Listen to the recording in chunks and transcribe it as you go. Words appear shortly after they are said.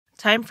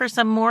time for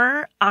some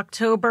more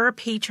October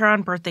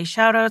Patreon birthday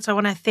shoutouts. I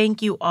want to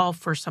thank you all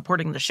for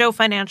supporting the show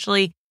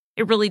financially.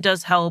 It really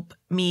does help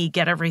me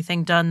get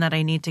everything done that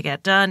I need to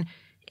get done.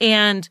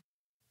 And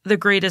the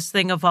greatest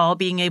thing of all,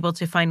 being able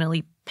to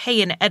finally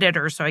pay an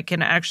editor so I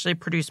can actually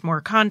produce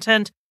more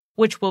content,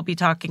 which we'll be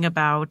talking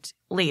about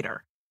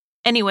later.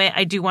 Anyway,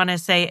 I do want to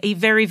say a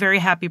very, very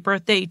happy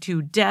birthday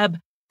to Deb,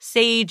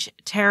 Sage,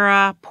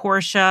 Tara,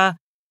 Portia,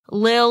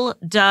 Lil,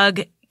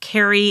 Doug,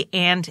 Carrie,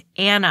 and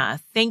Anna.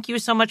 Thank you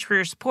so much for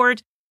your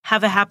support.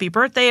 Have a happy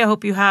birthday. I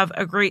hope you have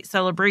a great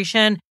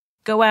celebration.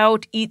 Go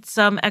out, eat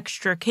some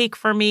extra cake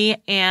for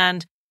me,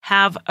 and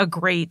have a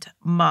great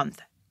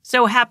month.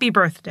 So happy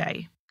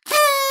birthday.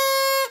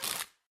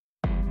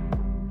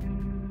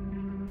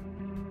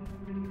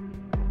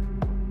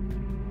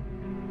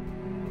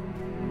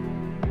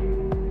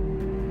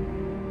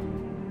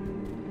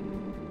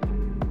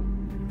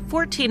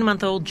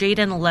 "14-month-old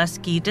Jaidyn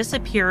Leskie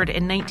disappeared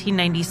in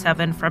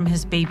 1997 from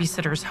his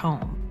babysitter's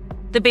home.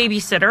 The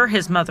babysitter,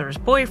 his mother's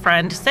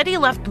boyfriend, said he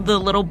left the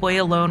little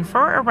boy alone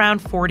for around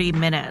 40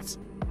 minutes.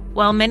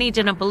 While many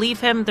didn't believe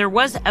him, there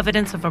was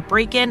evidence of a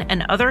break-in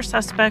and other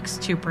suspects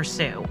to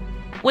pursue.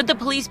 Would the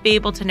police be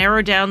able to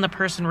narrow down the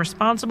person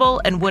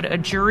responsible, and would a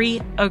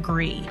jury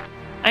agree?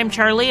 I'm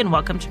Charlie, and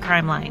welcome to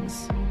Crime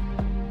Lines.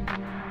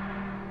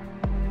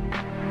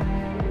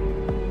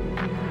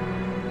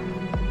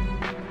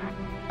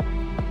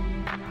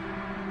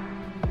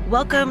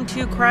 Welcome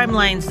to Crime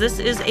Lines. This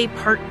is a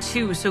part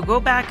 2, so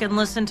go back and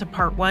listen to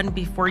part 1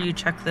 before you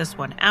check this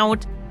one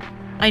out.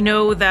 I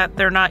know that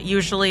they're not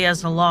usually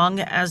as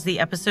long as the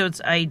episodes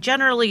I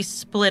generally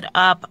split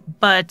up,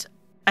 but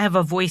I have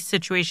a voice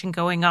situation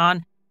going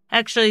on. I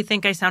actually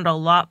think I sound a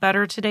lot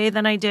better today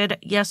than I did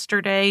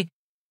yesterday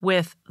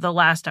with the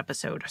last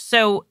episode.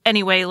 So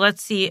anyway,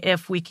 let's see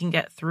if we can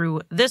get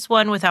through this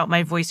one without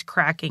my voice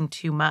cracking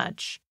too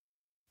much.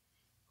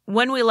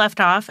 When we left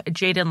off,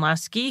 Jaidyn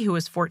Leskie, who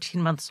was 14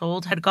 months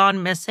old, had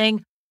gone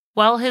missing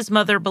while his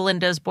mother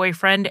Belinda's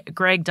boyfriend,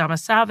 Greg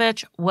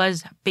Domasavich,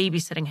 was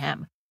babysitting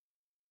him.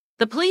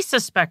 The police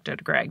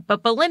suspected Greg,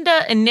 but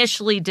Belinda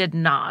initially did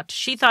not.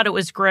 She thought it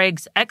was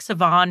Greg's ex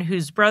Yvonne,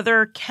 whose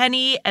brother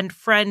Kenny and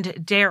friend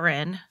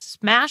Darren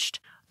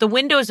smashed the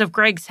windows of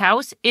Greg's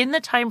house in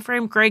the time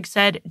frame Greg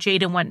said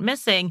Jaidyn went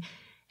missing,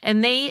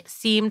 and they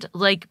seemed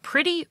like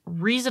pretty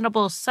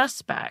reasonable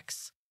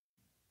suspects.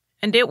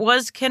 And it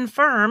was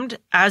confirmed,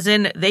 as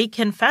in they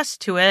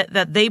confessed to it,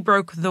 that they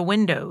broke the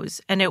windows,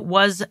 and it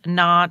was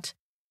not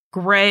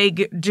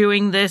Greg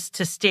doing this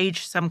to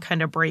stage some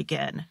kind of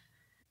break-in.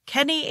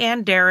 Kenny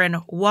and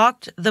Darren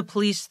walked the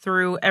police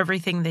through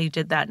everything they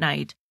did that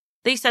night.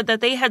 They said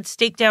that they had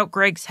staked out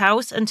Greg's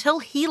house until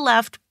he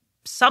left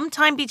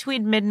sometime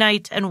between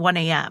midnight and 1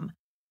 a.m.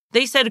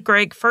 They said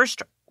Greg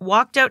first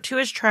walked out to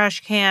his trash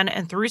can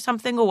and threw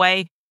something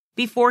away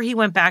before he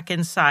went back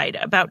inside.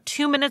 About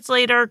 2 minutes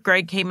later,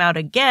 Greg came out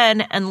again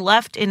and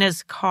left in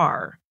his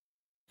car.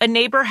 A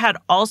neighbor had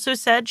also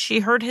said she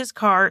heard his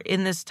car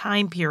in this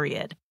time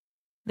period.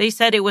 They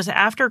said it was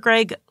after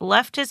Greg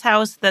left his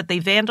house that they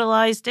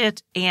vandalized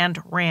it and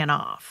ran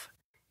off.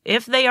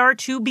 If they are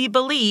to be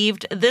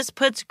believed, this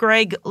puts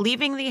Greg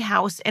leaving the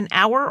house an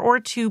hour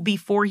or two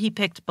before he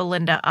picked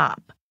Belinda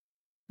up.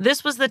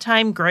 This was the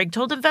time Greg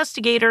told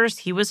investigators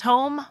he was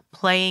home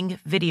playing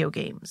video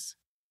games.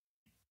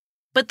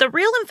 But the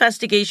real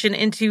investigation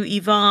into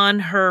Yvonne,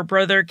 her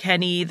brother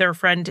Kenny, their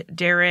friend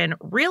Darren,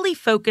 really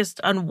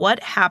focused on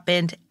what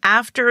happened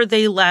after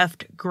they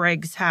left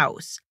Greg's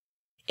house.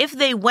 If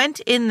they went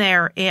in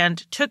there and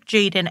took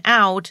Jaidyn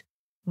out,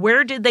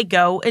 where did they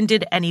go, and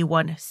did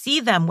anyone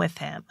see them with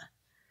him?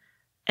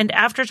 And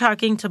after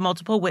talking to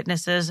multiple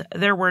witnesses,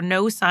 there were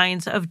no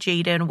signs of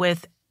Jaidyn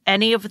with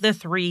any of the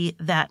three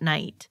that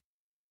night.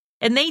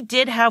 And they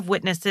did have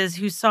witnesses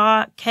who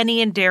saw Kenny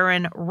and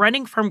Darren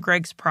running from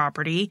Greg's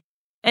property,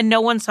 and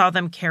no one saw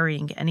them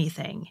carrying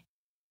anything.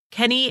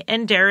 Kenny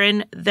and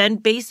Darren then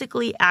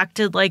basically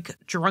acted like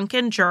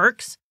drunken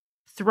jerks,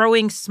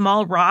 throwing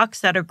small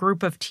rocks at a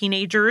group of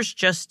teenagers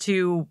just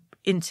to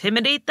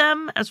intimidate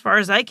them, as far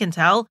as I can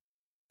tell,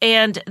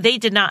 and they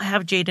did not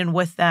have Jaidyn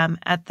with them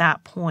at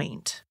that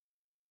point.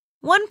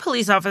 One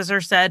police officer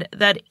said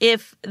that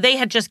if they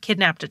had just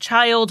kidnapped a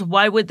child,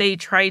 why would they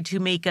try to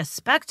make a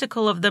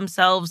spectacle of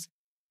themselves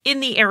in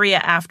the area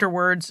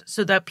afterwards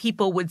so that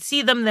people would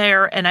see them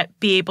there and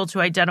be able to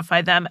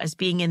identify them as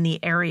being in the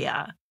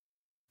area?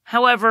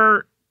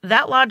 However,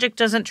 that logic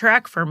doesn't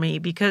track for me,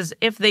 because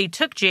if they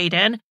took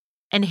Jaidyn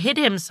and hid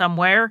him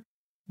somewhere,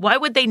 why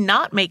would they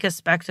not make a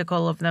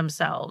spectacle of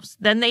themselves?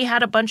 Then they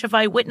had a bunch of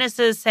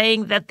eyewitnesses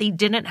saying that they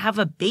didn't have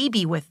a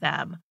baby with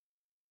them.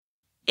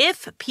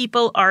 If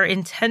people are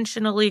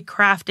intentionally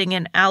crafting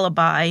an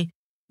alibi,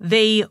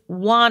 they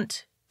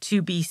want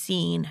to be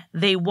seen.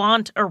 They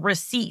want a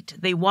receipt.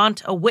 They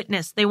want a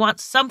witness. They want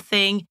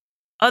something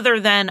other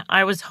than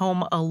I was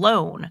home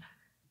alone.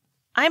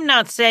 I'm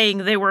not saying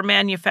they were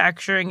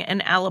manufacturing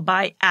an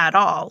alibi at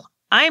all.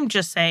 I'm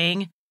just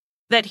saying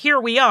that here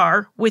we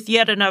are with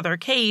yet another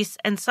case,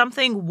 and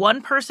something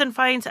one person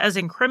finds as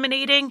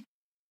incriminating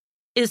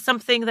is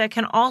something that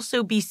can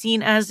also be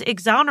seen as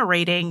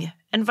exonerating,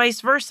 and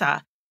vice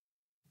versa.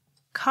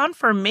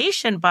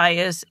 Confirmation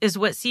bias is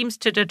what seems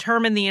to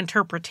determine the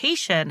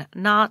interpretation,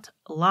 not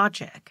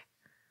logic.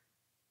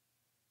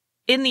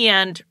 In the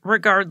end,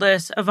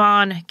 regardless,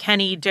 Yvonne,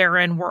 Kenny,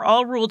 Darren were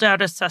all ruled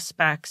out as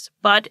suspects,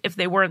 but if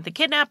they weren't the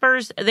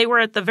kidnappers, they were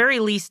at the very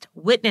least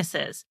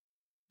witnesses.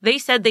 They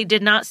said they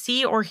did not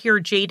see or hear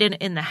Jaidyn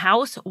in the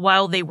house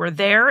while they were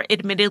there.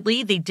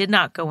 Admittedly, they did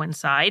not go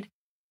inside,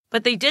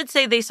 but they did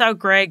say they saw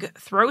Greg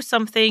throw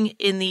something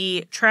in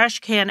the trash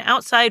can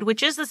outside,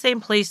 which is the same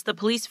place the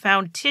police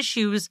found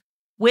tissues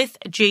with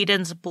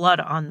Jaidyn's blood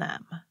on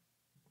them.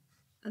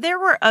 There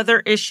were other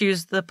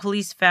issues the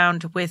police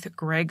found with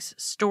Greg's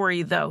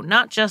story, though,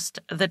 not just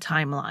the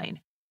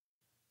timeline.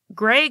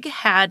 Greg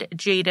had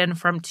Jaidyn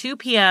from 2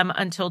 p.m.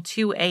 until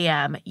 2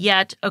 a.m.,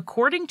 yet,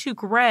 according to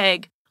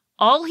Greg,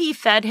 all he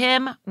fed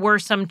him were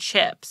some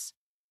chips.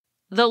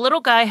 The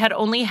little guy had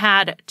only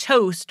had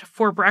toast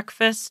for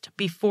breakfast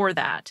before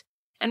that,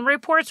 and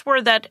reports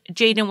were that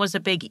Jaidyn was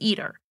a big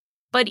eater.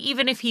 But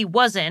even if he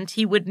wasn't,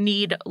 he would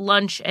need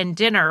lunch and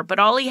dinner, but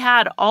all he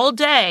had all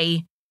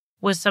day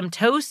was some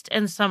toast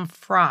and some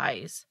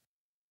fries.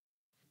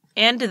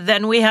 And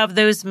then we have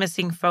those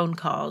missing phone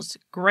calls.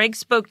 Greg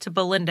spoke to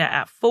Belinda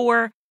at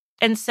 4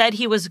 and said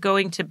he was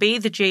going to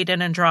bathe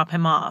Jaidyn and drop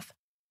him off.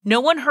 No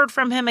one heard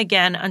from him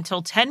again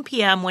until 10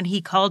 p.m. when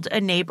he called a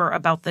neighbor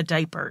about the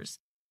diapers.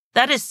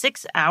 That is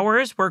 6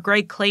 hours where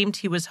Greg claimed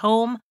he was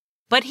home,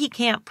 but he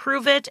can't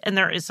prove it, and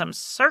there is some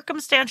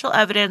circumstantial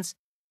evidence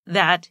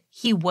that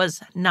he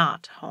was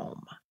not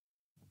home.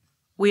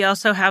 We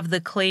also have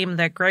the claim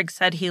that Greg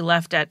said he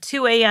left at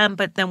 2 a.m.,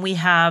 but then we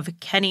have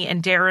Kenny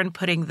and Darren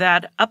putting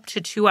that up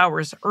to 2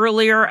 hours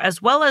earlier,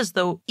 as well as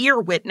the ear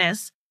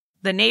witness,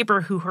 the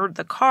neighbor who heard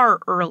the car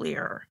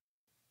earlier.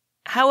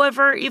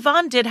 However,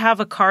 Yvonne did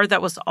have a car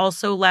that was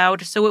also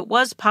loud, so it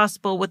was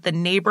possible what the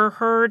neighbor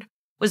heard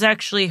was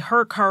actually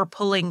her car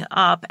pulling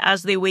up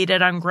as they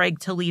waited on Greg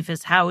to leave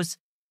his house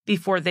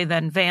before they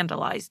then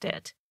vandalized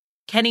it.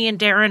 Kenny and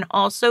Darren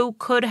also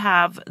could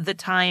have the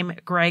time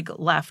Greg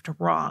left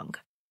wrong.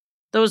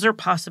 Those are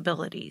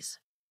possibilities.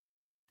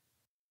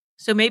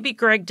 So maybe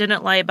Greg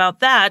didn't lie about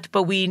that,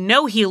 but we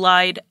know he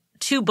lied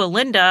to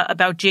Belinda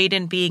about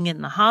Jaidyn being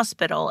in the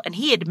hospital, and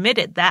he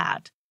admitted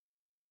that.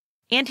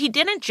 And he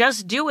didn't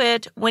just do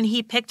it when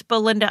he picked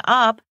Belinda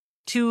up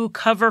to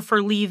cover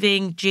for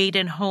leaving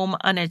Jaidyn home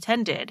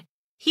unattended.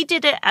 He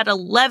did it at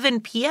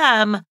 11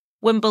 p.m.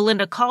 when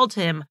Belinda called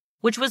him,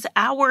 which was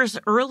hours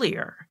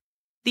earlier.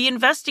 The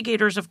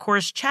investigators, of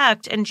course,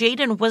 checked, and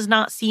Jaidyn was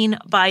not seen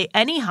by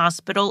any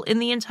hospital in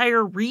the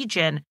entire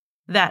region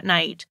that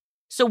night.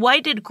 So why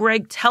did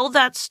Greg tell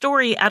that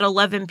story at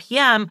 11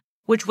 p.m.,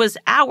 which was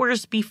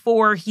hours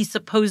before he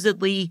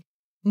supposedly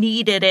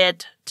needed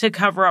it to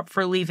cover up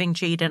for leaving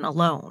Jaidyn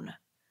alone?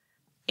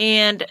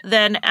 And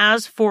then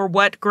as for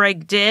what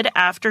Greg did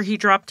after he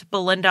dropped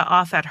Belinda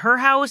off at her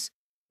house,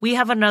 we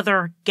have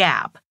another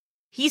gap.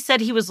 He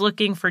said he was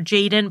looking for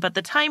Jaidyn, but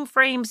the time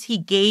frames he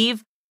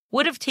gave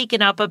would have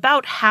taken up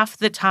about half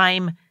the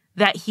time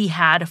that he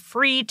had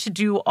free to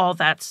do all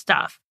that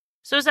stuff.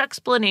 So his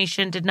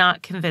explanation did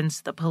not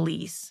convince the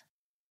police.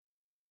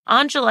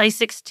 On July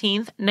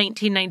 16th,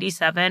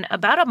 1997,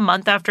 about a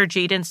month after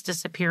Jaidyn's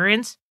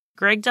disappearance,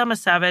 Greg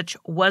Domasavich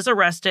was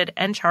arrested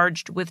and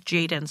charged with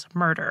Jaidyn's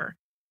murder.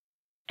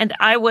 And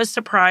I was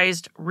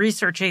surprised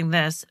researching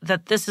this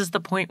that this is the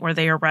point where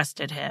they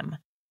arrested him.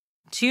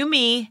 To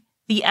me,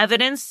 the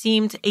evidence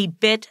seemed a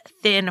bit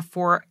thin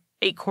for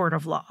a court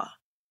of law.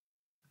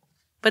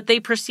 But they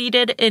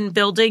proceeded in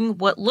building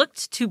what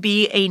looked to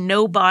be a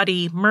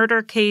no-body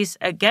murder case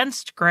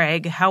against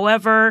Greg.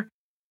 However,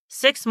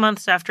 6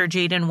 months after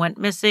Jaidyn went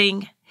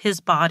missing, his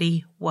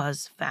body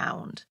was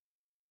found.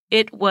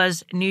 It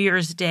was New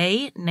Year's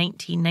Day,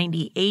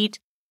 1998,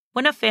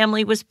 when a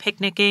family was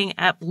picnicking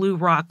at Blue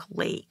Rock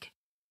Lake.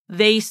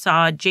 They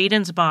saw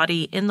Jaidyn's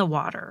body in the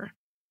water.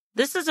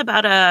 This is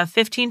about a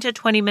 15 to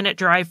 20-minute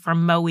drive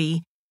from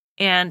Maui,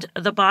 and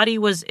the body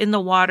was in the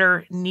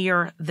water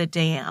near the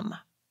dam.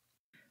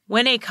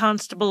 When a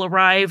constable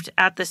arrived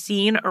at the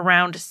scene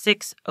around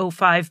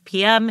 6:05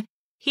 p.m.,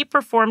 he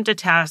performed a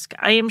task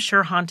I am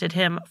sure haunted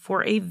him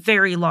for a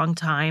very long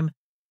time,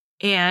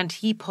 and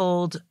he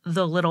pulled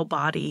the little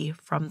body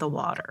from the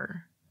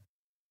water.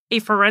 A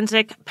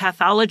forensic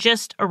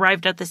pathologist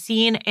arrived at the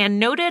scene and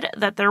noted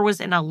that there was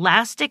an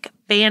elastic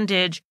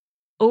bandage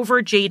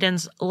over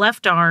Jaidyn's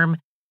left arm,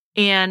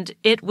 and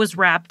it was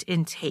wrapped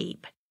in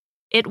tape.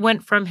 It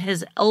went from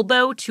his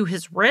elbow to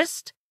his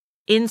wrist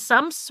in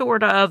some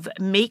sort of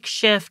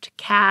makeshift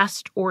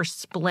cast or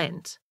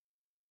splint.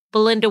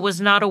 Belinda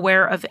was not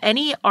aware of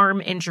any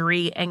arm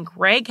injury, and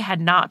Greg had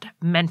not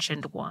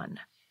mentioned one.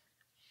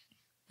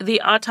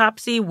 The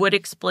autopsy would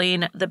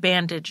explain the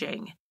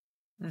bandaging.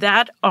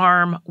 That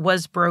arm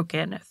was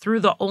broken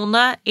through the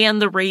ulna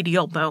and the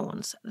radial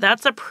bones.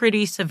 That's a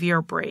pretty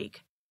severe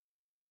break.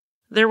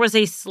 There was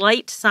a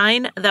slight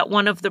sign that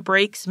one of the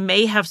breaks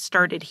may have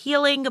started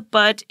healing,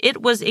 but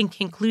it was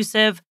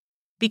inconclusive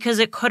because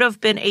it could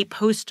have been a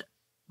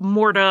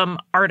post-mortem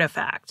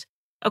artifact,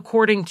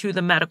 according to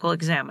the medical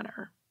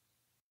examiner.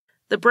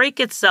 The break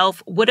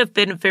itself would have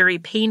been very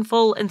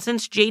painful, and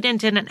since Jaidyn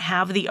didn't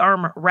have the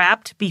arm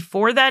wrapped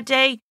before that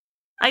day,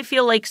 I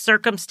feel like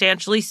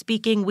circumstantially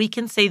speaking, we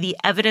can say the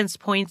evidence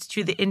points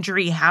to the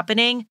injury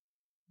happening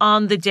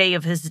on the day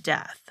of his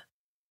death.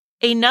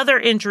 Another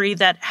injury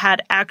that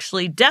had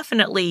actually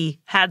definitely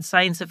had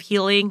signs of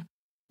healing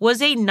was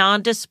a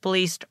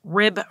non-displaced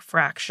rib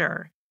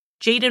fracture.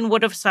 Jaidyn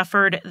would have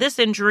suffered this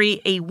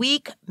injury a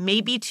week,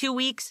 maybe 2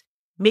 weeks,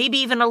 maybe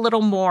even a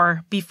little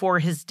more before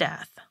his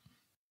death.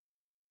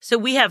 So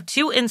we have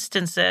 2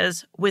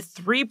 instances with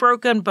 3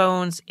 broken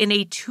bones in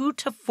a 2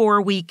 to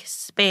 4 week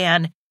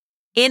span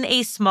in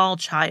a small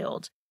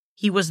child.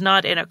 He was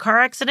not in a car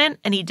accident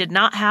and he did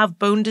not have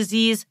bone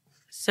disease.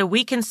 So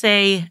we can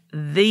say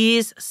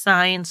these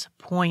signs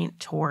point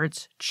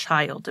towards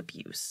child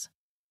abuse.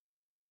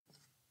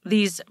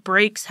 These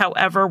breaks,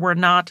 however, were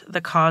not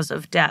the cause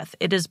of death.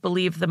 It is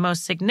believed the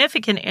most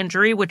significant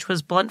injury, which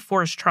was blunt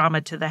force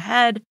trauma to the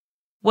head,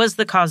 was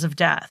the cause of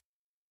death.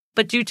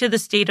 But due to the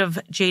state of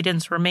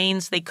Jaidyn's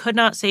remains, they could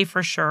not say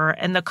for sure,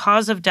 and the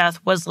cause of death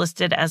was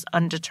listed as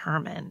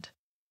undetermined.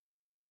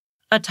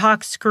 A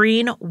tox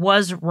screen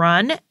was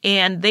run,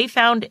 and they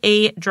found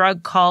a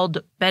drug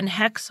called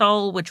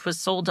Benhexol, which was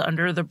sold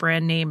under the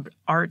brand name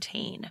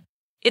Artane.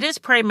 It is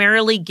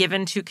primarily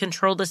given to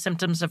control the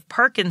symptoms of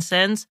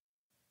Parkinson's,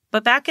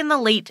 but back in the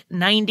late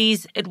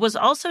 90s, it was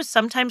also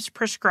sometimes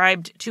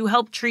prescribed to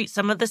help treat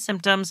some of the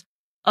symptoms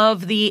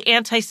of the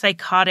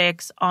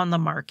antipsychotics on the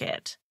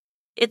market.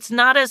 It's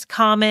not as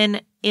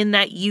common in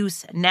that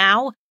use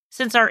now,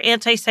 since our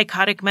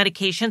antipsychotic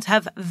medications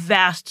have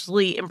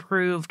vastly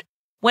improved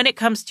when it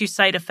comes to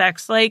side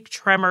effects like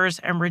tremors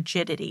and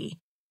rigidity.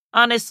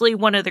 Honestly,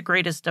 one of the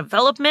greatest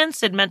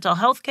developments in mental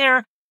health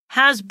care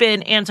has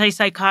been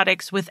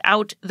antipsychotics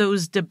without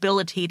those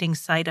debilitating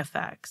side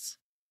effects.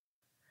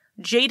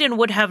 Jaidyn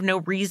would have no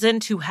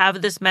reason to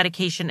have this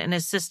medication in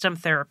his system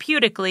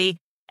therapeutically,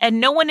 and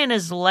no one in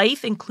his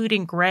life,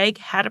 including Greg,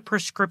 had a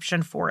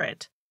prescription for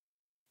it.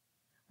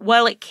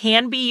 While it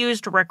can be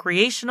used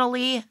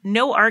recreationally,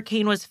 no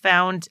Artane was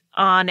found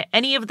on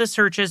any of the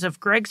searches of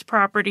Greg's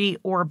property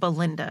or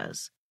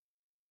Belinda's.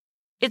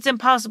 It's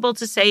impossible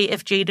to say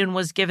if Jaidyn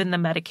was given the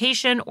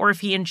medication or if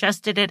he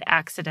ingested it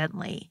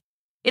accidentally.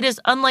 It is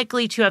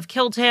unlikely to have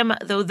killed him,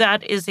 though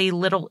that is a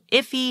little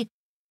iffy.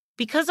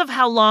 Because of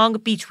how long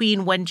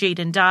between when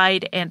Jaidyn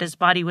died and his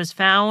body was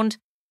found,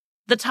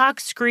 the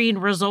tox screen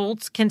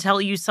results can tell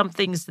you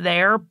something's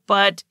there,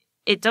 but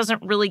it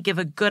doesn't really give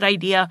a good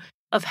idea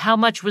of how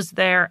much was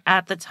there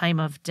at the time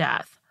of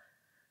death.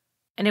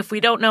 And if we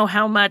don't know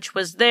how much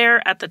was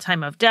there at the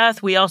time of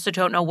death, we also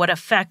don't know what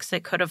effects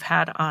it could have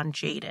had on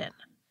Jaidyn.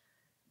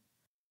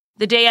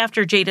 The day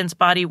after Jaidyn's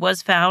body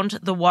was found,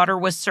 the water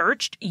was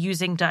searched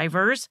using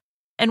divers,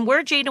 and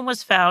where Jaidyn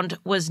was found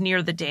was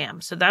near the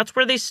dam. So that's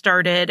where they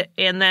started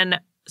and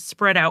then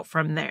spread out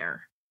from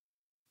there.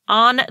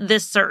 On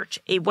this search,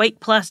 a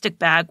white plastic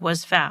bag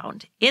was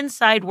found.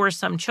 Inside were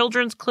some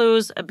children's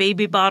clothes, a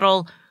baby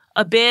bottle,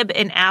 a bib,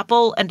 an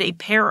apple, and a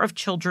pair of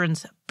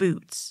children's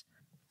boots.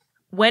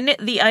 When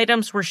the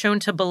items were shown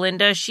to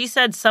Belinda, she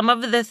said some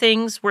of the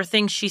things were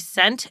things she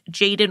sent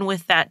Jaidyn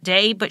with that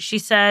day, but she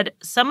said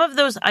some of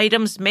those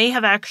items may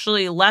have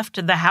actually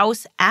left the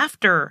house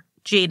after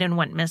Jaidyn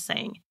went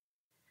missing.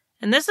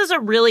 And this is a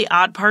really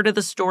odd part of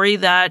the story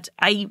that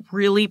I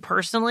really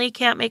personally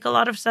can't make a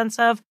lot of sense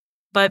of,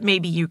 but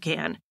maybe you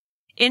can.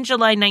 In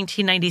July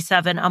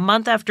 1997, a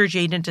month after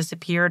Jaidyn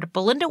disappeared,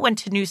 Belinda went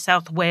to New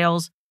South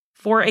Wales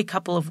for a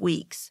couple of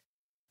weeks.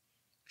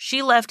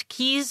 She left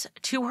keys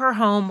to her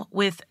home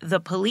with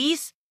the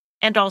police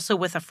and also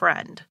with a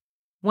friend.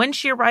 When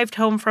she arrived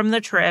home from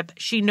the trip,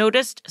 she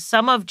noticed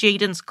some of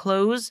Jaidyn's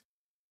clothes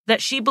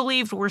that she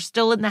believed were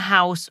still in the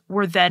house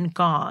were then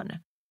gone.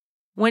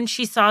 When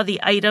she saw the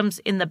items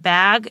in the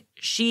bag,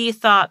 she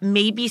thought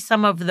maybe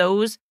some of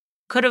those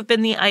could have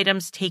been the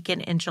items taken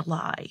in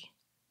July.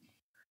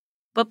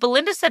 But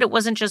Belinda said it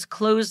wasn't just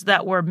clothes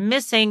that were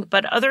missing,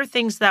 but other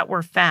things that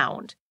were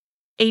found.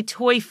 A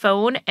toy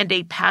phone and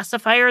a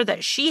pacifier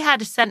that she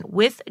had sent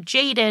with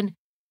Jaidyn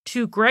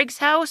to Greg's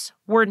house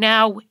were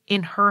now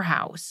in her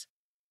house.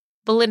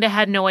 Belinda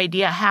had no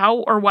idea how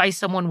or why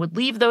someone would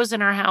leave those in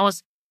her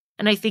house,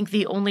 and I think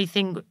the only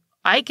thing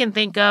I can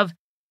think of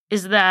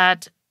is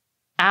that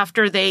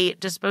after they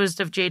disposed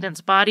of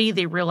Jaidyn's body,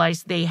 they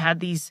realized they had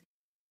these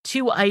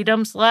 2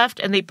 items left,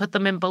 and they put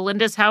them in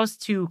Belinda's house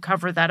to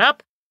cover that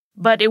up.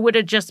 But it would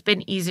have just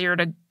been easier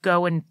to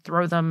go and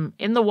throw them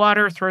in the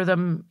water, throw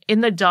them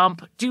in the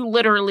dump, do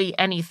literally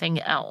anything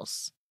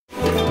else.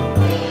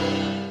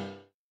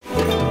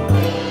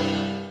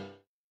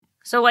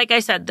 So like I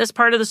said, this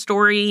part of the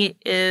story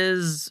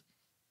is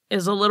a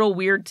little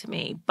weird to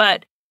me,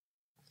 but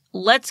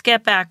let's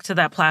get back to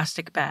that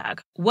plastic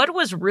bag. What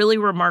was really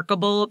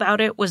remarkable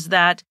about it was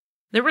that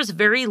there was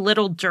very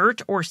little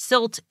dirt or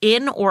silt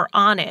in or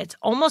on it,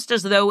 almost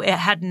as though it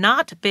had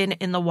not been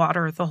in the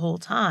water the whole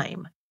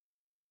time.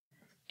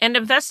 And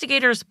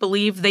investigators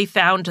believe they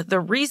found the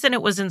reason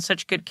it was in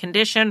such good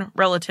condition,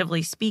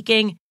 relatively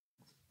speaking,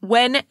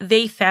 when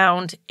they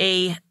found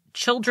a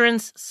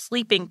children's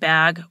sleeping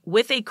bag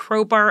with a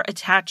crowbar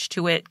attached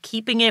to it,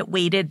 keeping it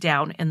weighted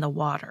down in the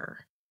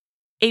water.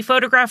 A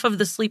photograph of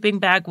the sleeping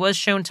bag was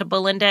shown to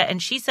Belinda,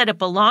 and she said it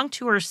belonged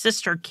to her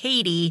sister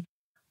Katie,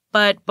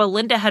 but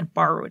Belinda had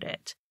borrowed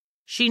it.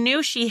 She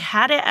knew she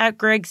had it at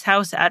Greg's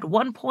house at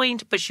one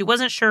point, but she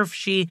wasn't sure if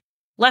she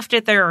left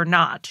it there or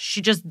not.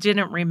 She just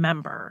didn't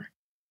remember.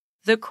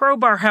 The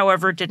crowbar,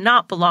 however, did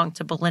not belong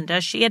to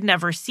Belinda. She had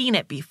never seen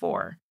it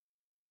before.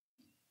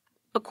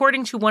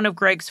 According to one of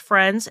Greg's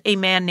friends, a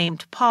man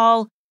named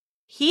Paul,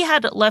 he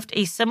had left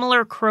a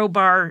similar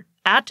crowbar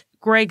at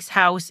Greg's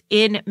house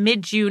in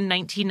mid-June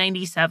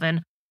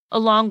 1997,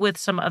 along with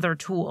some other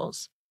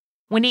tools.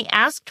 When he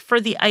asked for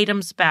the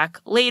items back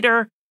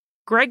later,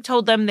 Greg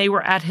told them they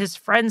were at his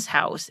friend's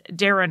house,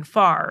 Darren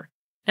Farr.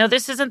 Now,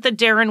 this isn't the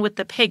Darren with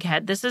the pig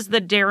head. This is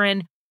the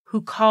Darren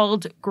who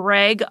called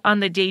Greg on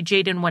the day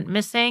Jaidyn went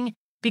missing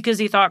because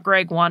he thought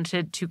Greg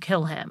wanted to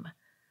kill him.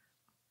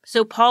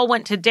 So Paul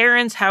went to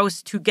Darren's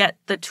house to get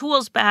the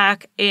tools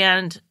back,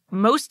 and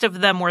most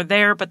of them were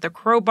there, but the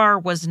crowbar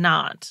was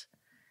not.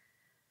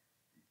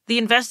 The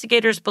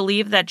investigators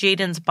believe that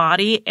Jaidyn's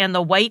body and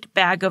the white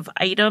bag of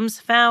items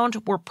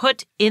found were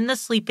put in the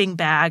sleeping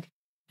bag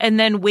and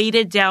then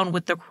weighted down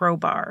with the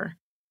crowbar.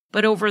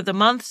 But over the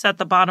months at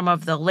the bottom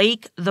of the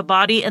lake, the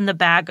body and the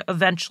bag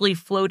eventually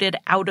floated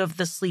out of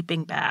the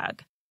sleeping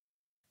bag.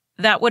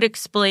 That would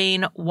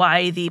explain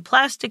why the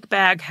plastic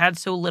bag had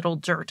so little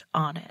dirt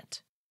on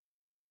it.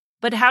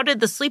 But how did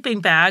the sleeping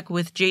bag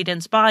with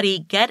Jaidyn's body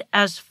get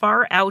as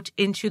far out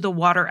into the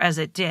water as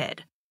it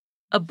did?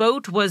 A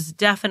boat was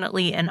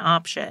definitely an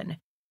option.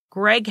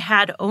 Greg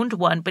had owned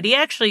one, but he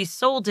actually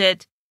sold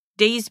it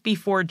days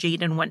before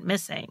Jaidyn went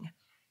missing.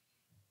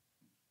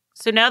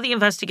 So now the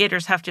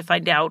investigators have to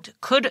find out,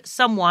 could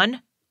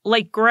someone,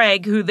 like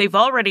Greg, who they've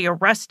already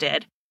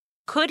arrested,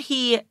 could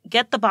he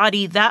get the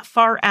body that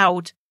far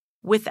out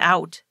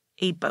without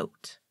a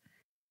boat?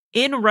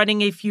 In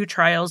running a few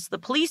trials, the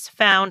police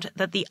found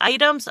that the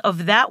items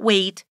of that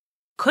weight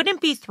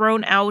couldn't be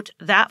thrown out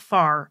that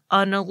far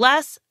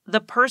unless the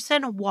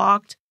person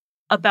walked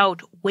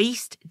about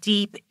waist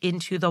deep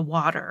into the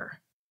water.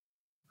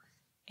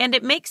 And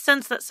it makes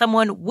sense that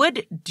someone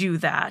would do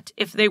that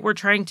if they were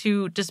trying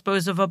to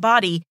dispose of a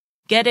body,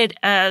 get it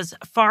as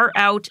far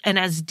out and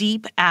as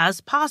deep as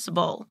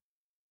possible.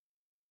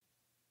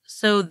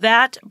 So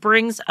that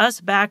brings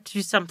us back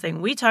to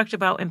something we talked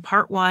about in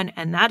part 1,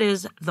 and that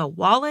is the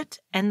wallet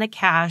and the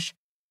cash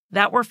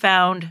that were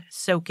found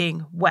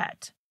soaking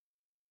wet.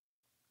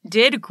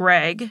 Did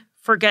Greg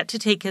forget to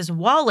take his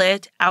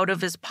wallet out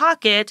of his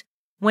pocket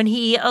when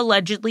he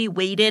allegedly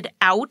waded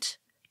out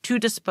to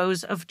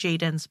dispose of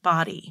Jaidyn's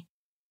body?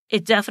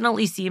 It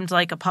definitely seemed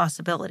like a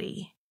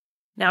possibility.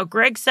 Now,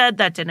 Greg said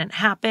that didn't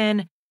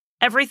happen.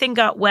 Everything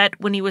got wet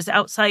when he was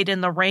outside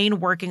in the rain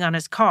working on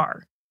his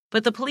car.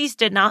 But the police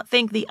did not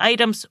think the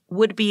items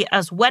would be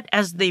as wet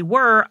as they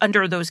were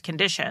under those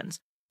conditions.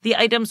 The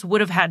items would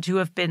have had to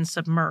have been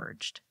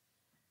submerged.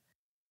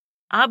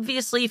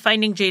 Obviously,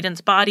 finding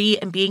Jaidyn's body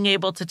and being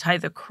able to tie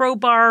the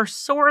crowbar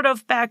sort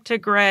of back to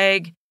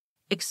Greg,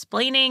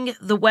 explaining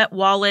the wet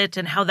wallet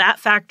and how that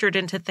factored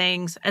into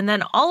things, and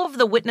then all of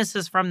the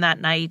witnesses from that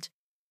night,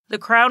 the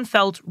Crown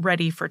felt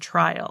ready for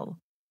trial.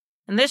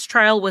 And this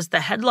trial was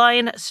the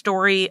headline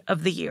story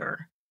of the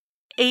year.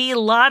 A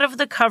lot of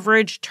the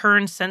coverage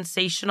turned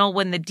sensational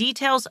when the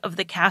details of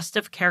the cast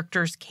of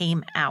characters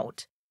came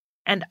out.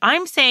 And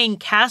I'm saying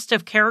cast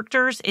of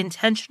characters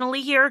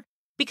intentionally here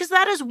because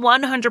that is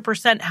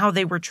 100% how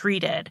they were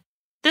treated.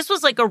 This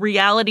was like a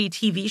reality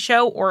TV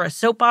show or a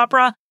soap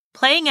opera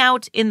playing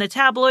out in the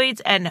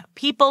tabloids, and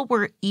people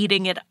were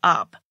eating it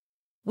up.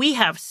 We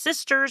have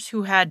sisters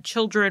who had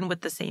children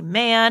with the same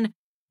man,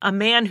 a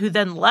man who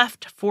then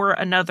left for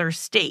another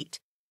state.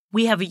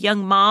 We have a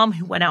young mom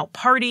who went out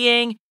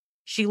partying.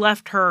 She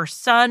left her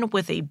son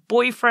with a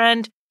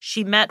boyfriend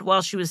she met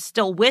while she was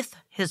still with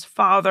his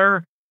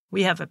father.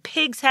 We have a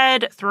pig's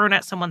head thrown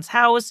at someone's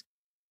house.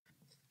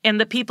 And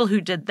the people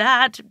who did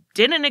that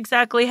didn't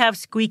exactly have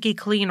squeaky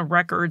clean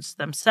records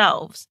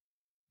themselves.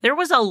 There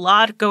was a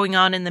lot going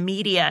on in the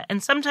media,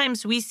 and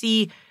sometimes we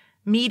see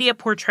media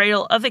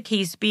portrayal of a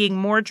case being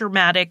more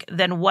dramatic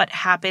than what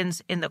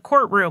happens in the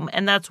courtroom.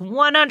 And that's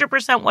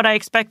 100% what I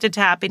expected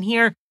to happen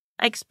here.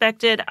 I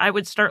expected I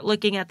would start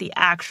looking at the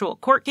actual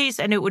court case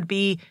and it would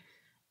be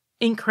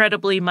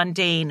incredibly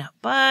mundane.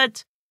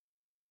 But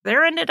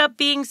there ended up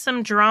being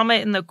some drama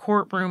in the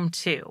courtroom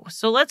too.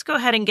 So let's go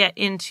ahead and get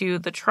into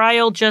the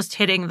trial, just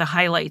hitting the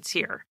highlights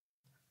here.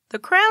 The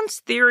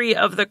Crown's theory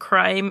of the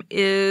crime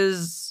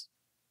is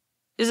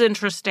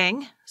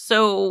interesting.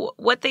 So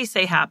what they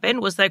say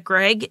happened was that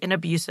Greg, an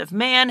abusive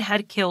man,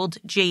 had killed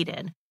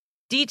Jaidyn.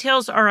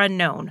 Details are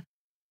unknown.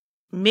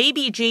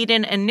 Maybe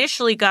Jaidyn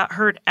initially got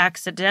hurt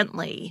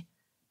accidentally,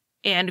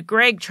 and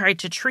Greg tried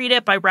to treat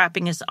it by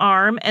wrapping his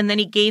arm, and then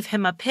he gave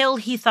him a pill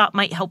he thought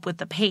might help with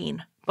the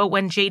pain. But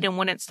when Jaidyn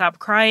wouldn't stop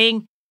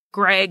crying,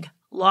 Greg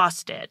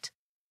lost it.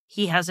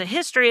 He has a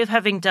history of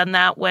having done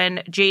that when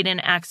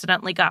Jaidyn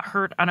accidentally got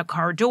hurt on a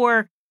car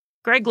door.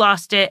 Greg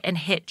lost it and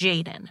hit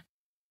Jaidyn.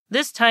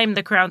 This time,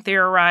 the Crown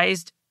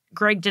theorized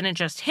Greg didn't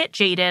just hit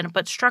Jaidyn,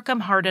 but struck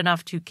him hard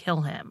enough to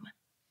kill him.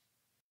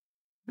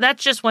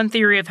 That's just one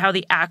theory of how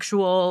the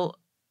actual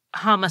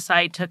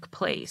homicide took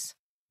place.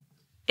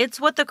 It's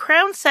what the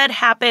Crown said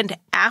happened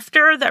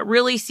after that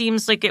really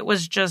seems like it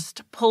was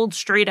just pulled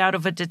straight out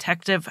of a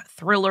detective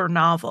thriller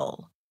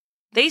novel.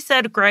 They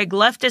said Greg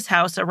left his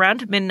house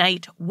around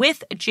midnight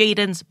with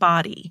Jaidyn's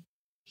body.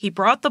 He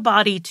brought the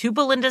body to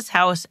Belinda's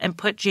house and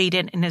put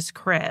Jaidyn in his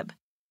crib.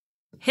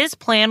 His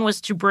plan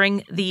was to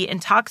bring the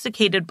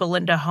intoxicated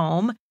Belinda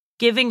home,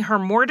 giving her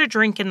more to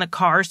drink in the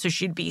car so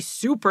she'd be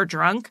super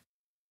drunk,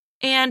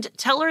 and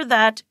tell her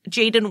that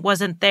Jaidyn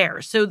wasn't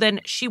there, so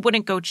then she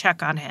wouldn't go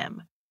check on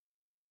him.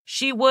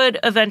 She would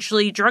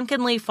eventually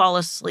drunkenly fall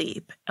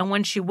asleep, and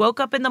when she woke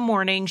up in the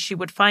morning, she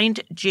would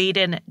find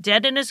Jaidyn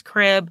dead in his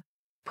crib,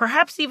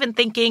 perhaps even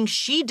thinking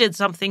she did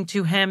something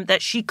to him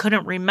that she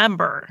couldn't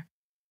remember.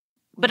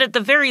 But at the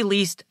very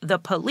least, the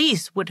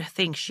police would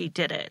think she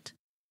did it.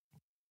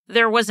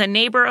 There was a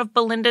neighbor of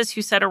Belinda's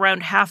who said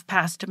around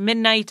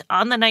midnight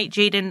on the night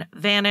Jaidyn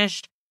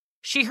vanished,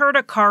 she heard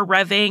a car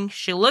revving,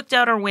 she looked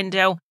out her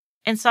window,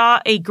 and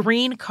saw a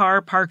green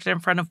car parked in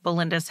front of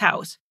Belinda's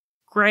house.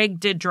 Greg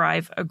did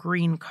drive a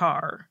green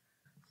car.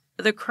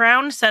 The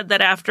Crown said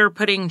that after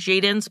putting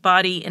Jaidyn's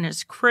body in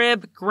his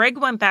crib, Greg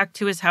went back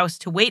to his house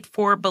to wait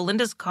for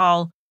Belinda's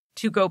call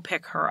to go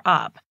pick her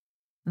up.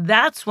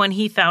 That's when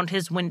he found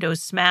his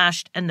windows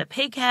smashed and the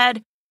pig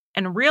head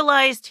and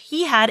realized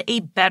he had a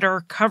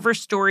better cover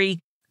story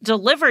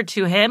delivered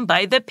to him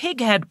by the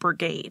Pighead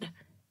Brigade.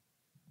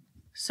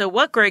 So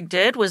what Greg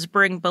did was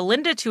bring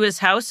Belinda to his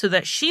house so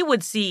that she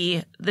would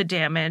see the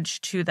damage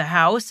to the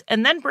house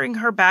and then bring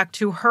her back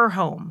to her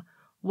home.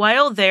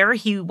 While there,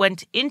 he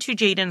went into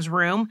Jaidyn's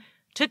room,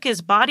 took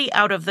his body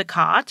out of the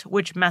cot,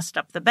 which messed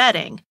up the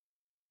bedding.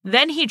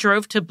 Then he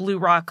drove to Blue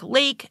Rock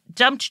Lake,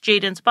 dumped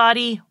Jaidyn's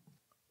body,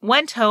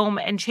 went home,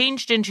 and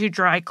changed into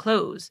dry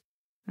clothes.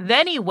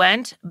 Then he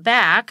went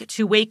back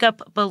to wake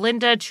up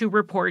Belinda to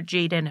report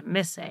Jaidyn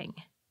missing.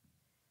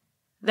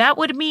 That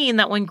would mean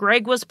that when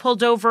Greg was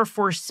pulled over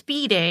for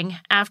speeding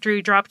after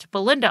he dropped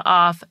Belinda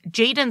off,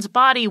 Jaidyn's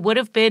body would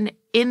have been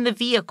in the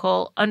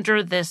vehicle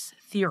under this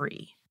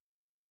theory.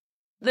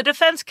 The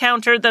defense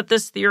countered that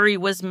this theory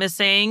was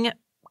missing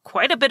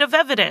quite a bit of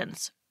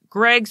evidence.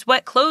 Greg's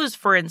wet clothes,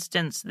 for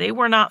instance, they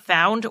were not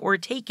found or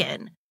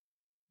taken.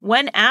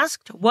 When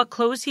asked what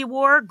clothes he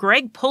wore,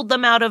 Greg pulled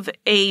them out of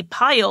a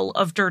pile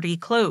of dirty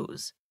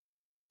clothes.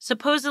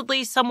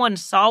 Supposedly, someone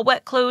saw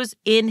wet clothes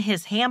in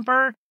his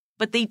hamper,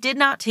 but they did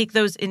not take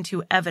those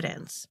into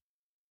evidence.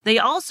 They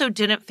also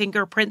didn't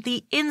fingerprint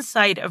the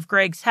inside of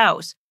Greg's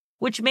house,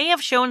 which may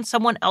have shown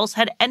someone else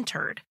had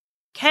entered.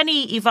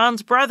 Kenny,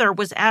 Yvonne's brother,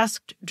 was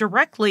asked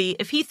directly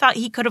if he thought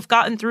he could have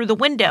gotten through the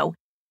window,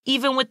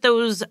 even with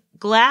those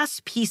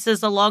glass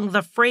pieces along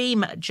the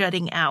frame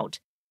jutting out.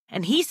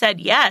 And he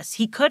said yes,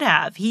 he could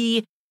have.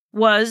 He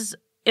was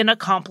an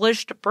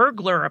accomplished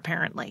burglar,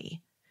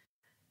 apparently.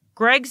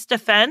 Greg's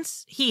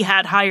defense, he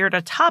had hired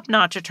a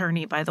top-notch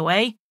attorney, by the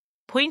way,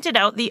 pointed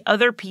out the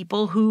other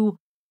people who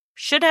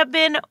should have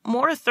been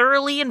more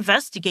thoroughly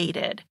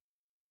investigated.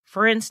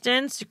 For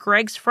instance,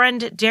 Greg's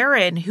friend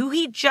Darren, who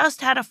he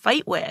just had a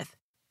fight with.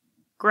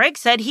 Greg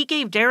said he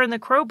gave Darren the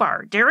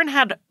crowbar. Darren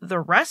had the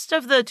rest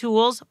of the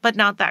tools, but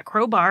not that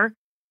crowbar.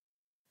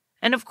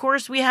 And of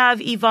course, we have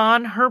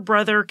Yvonne, her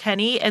brother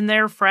Kenny, and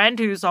their friend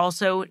who's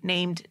also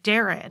named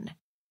Darren.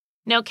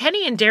 Now,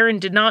 Kenny and Darren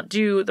did not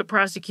do the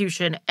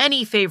prosecution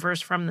any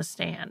favors from the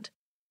stand.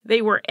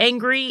 They were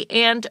angry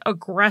and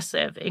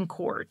aggressive in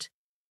court.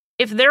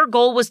 If their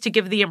goal was to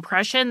give the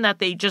impression that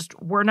they just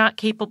were not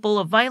capable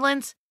of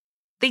violence,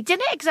 they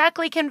didn't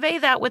exactly convey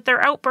that with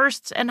their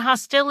outbursts and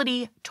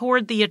hostility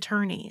toward the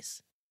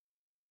attorneys.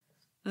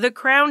 The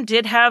Crown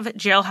did have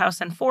jailhouse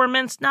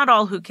informants, not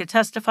all who could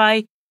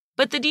testify,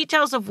 but the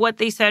details of what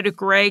they said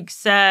Greg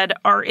said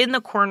are in the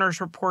coroner's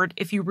report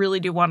if you really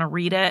do want to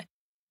read it.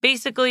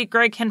 Basically,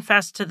 Greg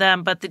confessed to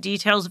them, but the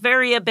details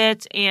vary a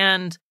bit,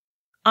 and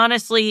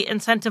honestly,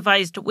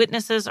 incentivized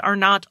witnesses are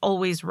not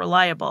always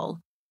reliable.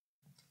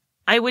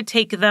 I would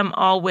take them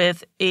all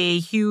with a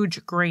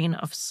huge grain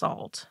of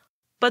salt.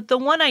 But the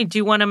one I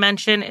do want to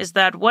mention is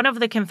that one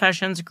of the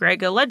confessions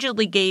Greg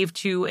allegedly gave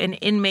to an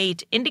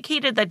inmate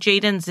indicated that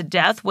Jaidyn's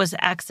death was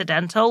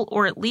accidental,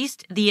 or at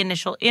least the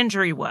initial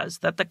injury was,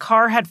 that the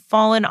car had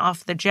fallen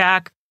off the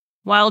jack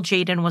while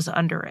Jaidyn was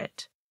under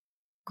it.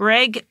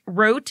 Greg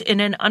wrote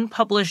in an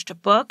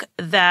unpublished book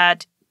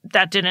that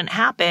didn't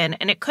happen,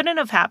 and it couldn't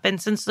have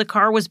happened since the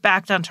car was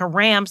backed onto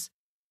ramps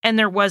and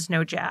there was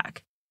no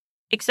jack.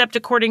 Except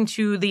according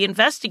to the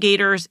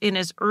investigators in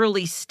his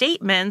early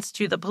statements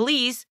to the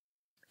police,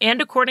 and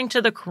according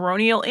to the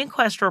coronial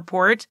inquest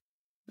report,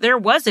 there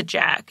was a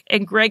jack,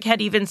 and Greg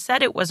had even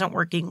said it wasn't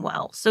working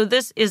well, so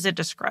this is a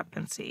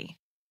discrepancy.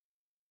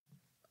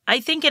 I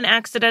think an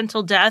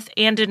accidental death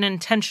and an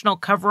intentional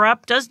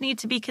cover-up does need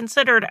to be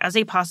considered as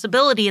a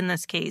possibility in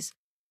this case,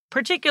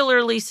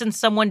 particularly since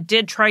someone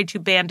did try to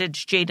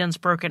bandage Jaidyn's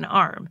broken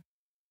arm.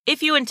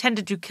 If you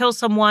intended to kill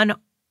someone,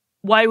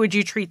 why would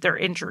you treat their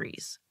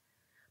injuries?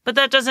 But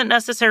that doesn't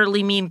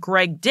necessarily mean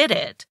Greg did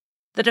it.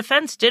 The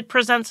defense did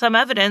present some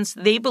evidence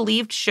they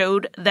believed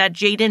showed that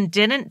Jaidyn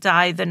didn't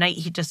die the night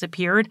he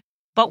disappeared,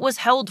 but was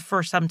held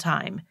for some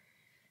time.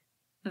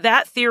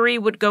 That theory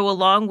would go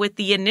along with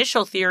the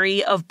initial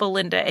theory of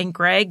Belinda and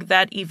Greg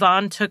that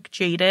Yvonne took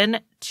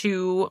Jaidyn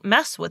to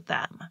mess with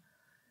them.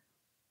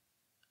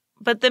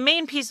 But the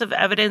main piece of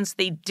evidence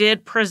they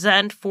did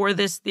present for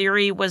this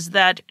theory was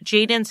that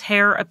Jaidyn's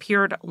hair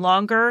appeared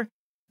longer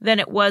than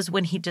it was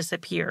when he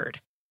disappeared.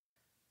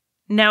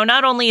 Now,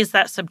 not only is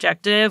that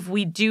subjective,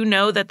 we do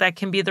know that that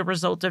can be the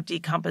result of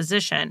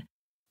decomposition.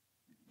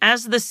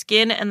 As the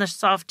skin and the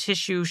soft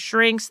tissue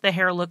shrinks, the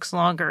hair looks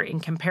longer in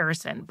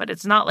comparison, but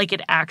it's not like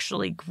it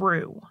actually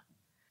grew.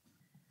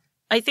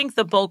 I think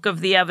the bulk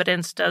of the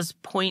evidence does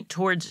point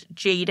towards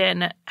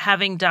Jaidyn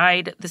having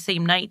died the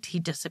same night he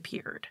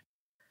disappeared.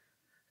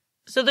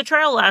 So the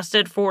trial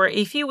lasted for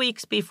a few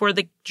weeks before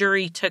the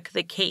jury took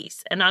the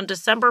case, and on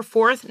December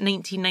 4th,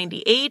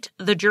 1998,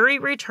 the jury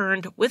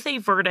returned with a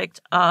verdict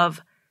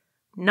of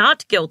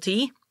not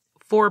guilty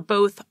for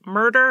both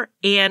murder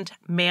and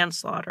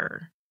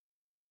manslaughter.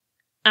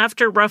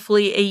 After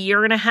roughly a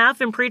year and a half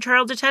in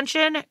pretrial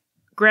detention,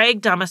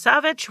 Greg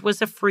Domasavich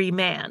was a free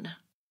man.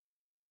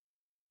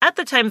 At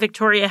the time,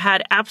 Victoria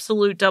had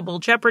absolute double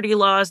jeopardy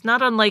laws,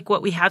 not unlike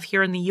what we have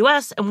here in the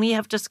U.S., and we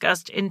have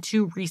discussed in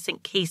 2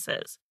 recent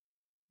cases.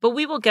 But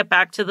we will get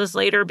back to this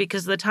later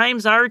because the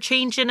times are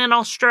changing in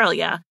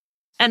Australia.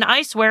 And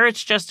I swear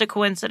it's just a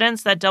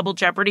coincidence that double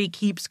jeopardy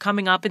keeps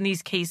coming up in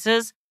these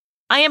cases.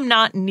 I am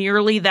not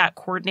nearly that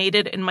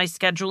coordinated in my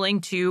scheduling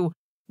to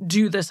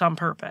do this on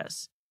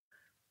purpose.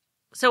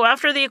 So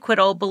after the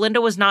acquittal,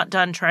 Belinda was not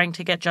done trying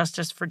to get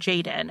justice for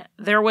Jaidyn.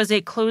 There was a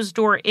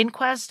closed-door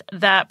inquest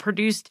that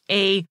produced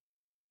a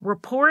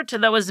report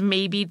that was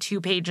maybe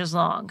 2 pages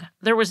long.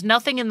 There was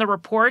nothing in the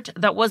report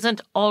that wasn't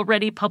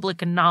already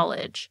public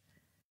knowledge.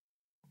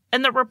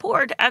 And the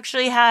report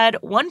actually had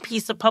one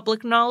piece of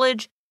public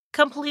knowledge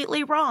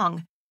completely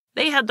wrong.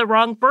 They had the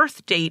wrong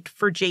birth date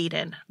for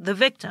Jaidyn, the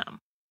victim.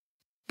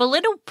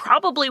 Belinda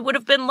probably would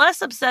have been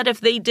less upset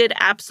if they did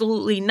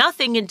absolutely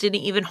nothing and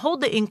didn't even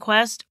hold the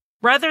inquest,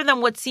 rather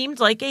than what seemed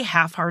like a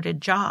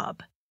half-hearted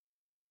job.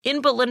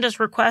 In Belinda's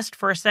request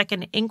for a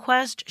second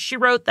inquest, she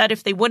wrote that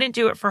if they wouldn't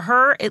do it for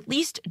her, at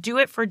least do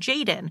it for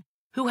Jaidyn,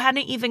 who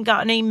hadn't even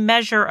gotten a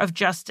measure of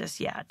justice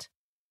yet.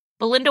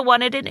 Belinda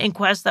wanted an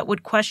inquest that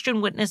would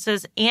question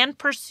witnesses and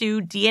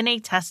pursue DNA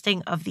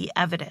testing of the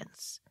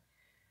evidence.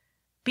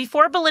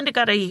 Before Belinda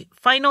got a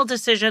final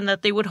decision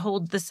that they would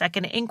hold the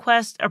second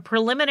inquest, a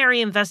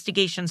preliminary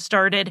investigation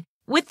started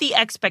with the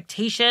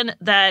expectation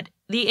that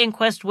the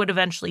inquest would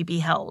eventually be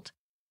held.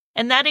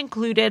 And that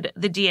included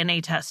the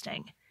DNA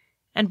testing.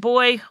 And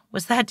boy,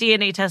 was that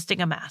DNA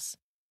testing a mess.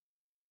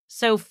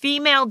 So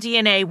female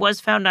DNA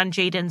was found on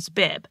Jaidyn's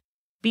bib.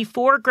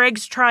 Before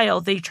Greg's trial,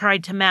 they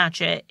tried to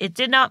match it. It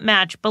did not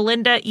match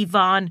Belinda,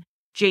 Yvonne,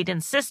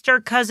 Jaidyn's sister,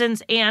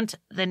 cousins, aunt,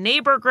 the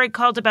neighbor Greg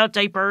called about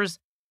diapers,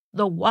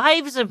 the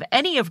wives of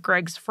any of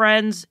Greg's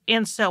friends,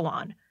 and so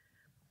on.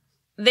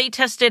 They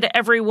tested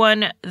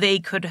everyone they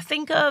could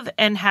think of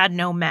and had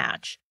no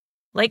match.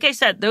 Like I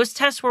said, those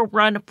tests were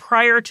run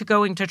prior to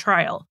going to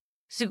trial.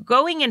 So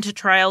going into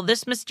trial,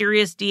 this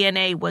mysterious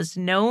DNA was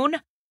known,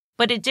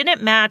 but it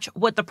didn't match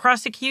what the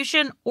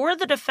prosecution or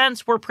the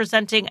defense were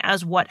presenting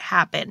as what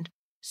happened.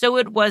 So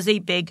it was a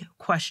big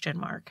question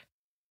mark.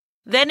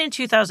 Then in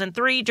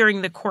 2003,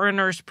 during the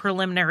coroner's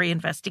preliminary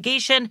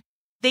investigation,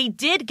 they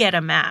did get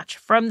a match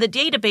from the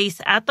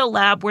database at the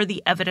lab where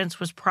the evidence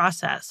was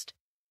processed.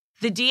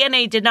 The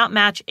DNA did not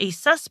match a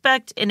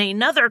suspect in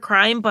another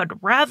crime,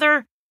 but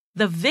rather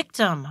the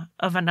victim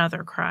of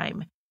another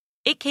crime.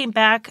 It came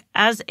back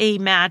as a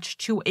match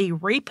to a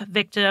rape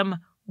victim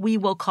we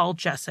will call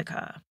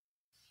Jessica.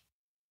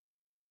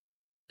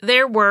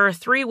 There were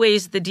 3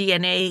 ways the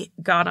DNA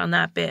got on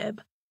that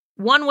bib.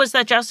 One was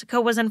that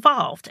Jessica was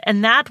involved,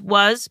 and that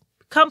was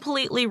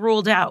completely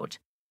ruled out.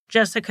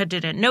 Jessica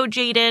didn't know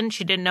Jaidyn.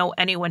 She didn't know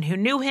anyone who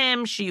knew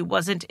him. She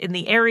wasn't in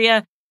the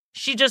area.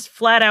 She just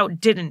flat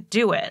out didn't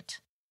do it.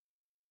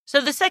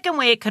 So the second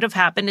way it could have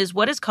happened is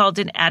what is called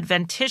an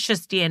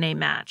adventitious DNA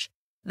match.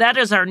 That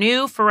is our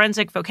new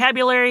forensic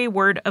vocabulary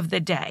word of the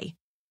day.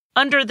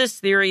 Under this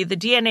theory, the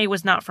DNA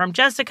was not from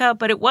Jessica,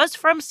 but it was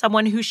from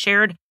someone who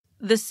shared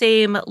the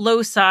same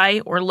loci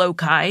or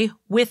loci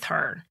with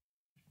her.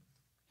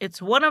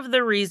 It's one of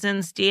the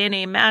reasons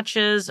DNA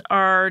matches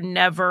are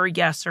never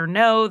yes or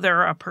no.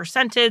 They're a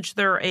percentage,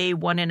 they're a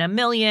 1 in a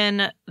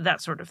million,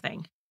 that sort of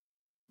thing.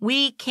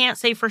 We can't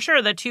say for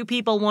sure that 2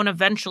 people won't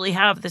eventually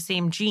have the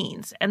same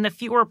genes, and the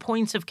fewer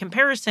points of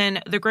comparison,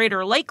 the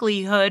greater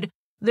likelihood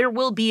there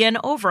will be an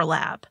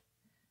overlap.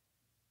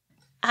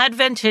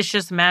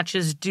 Adventitious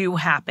matches do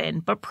happen,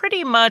 but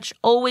pretty much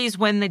always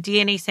when the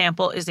DNA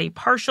sample is a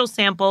partial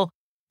sample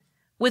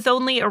with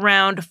only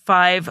around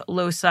 5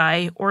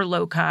 loci or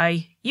loci.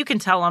 You can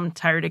tell I'm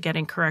tired of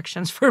getting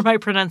corrections for my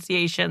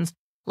pronunciations.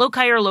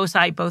 Loci or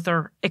loci, both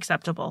are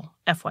acceptable,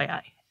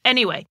 FYI.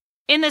 Anyway,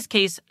 in this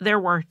case, there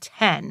were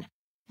 10.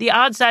 The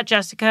odds that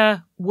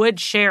Jessica would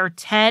share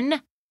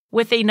 10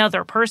 with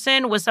another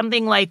person was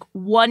something like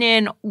 1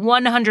 in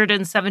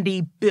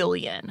 170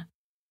 billion.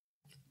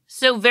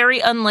 So very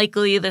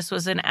unlikely this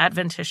was an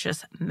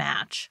adventitious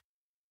match.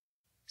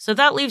 So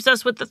that leaves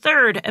us with the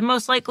third and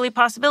most likely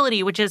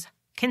possibility, which is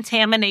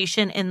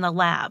contamination in the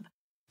lab.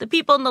 The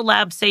people in the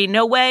lab say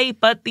no way,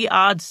 but the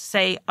odds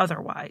say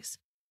otherwise.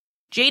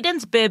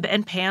 Jaidyn's bib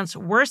and pants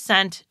were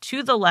sent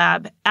to the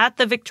lab at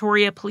the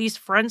Victoria Police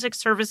Forensic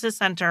Services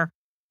Center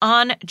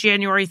on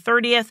January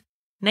 30th,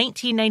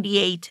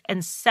 1998,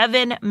 and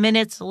 7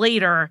 minutes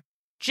later,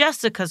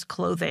 Jessica's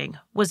clothing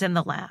was in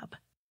the lab.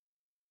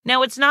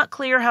 Now, it's not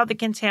clear how the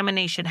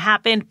contamination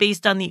happened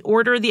based on the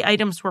order the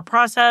items were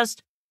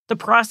processed, the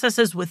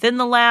processes within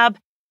the lab,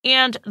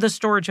 and the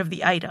storage of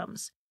the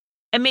items.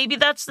 And maybe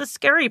that's the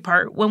scary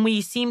part when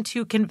we seem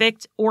to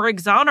convict or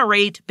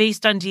exonerate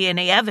based on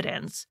DNA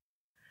evidence.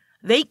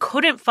 They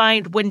couldn't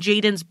find when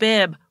Jaidyn's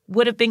bib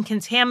would have been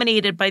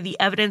contaminated by the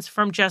evidence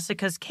from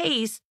Jessica's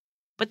case,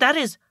 but that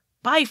is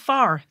by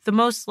far the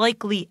most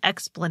likely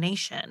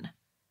explanation.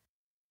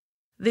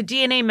 The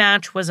DNA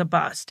match was a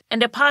bust,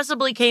 and it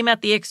possibly came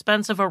at the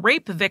expense of a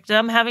rape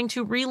victim having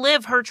to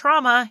relive her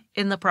trauma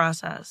in the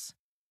process.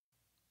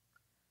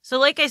 So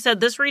like I said,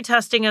 this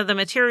retesting of the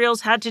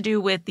materials had to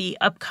do with the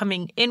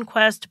upcoming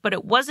inquest, but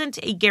it wasn't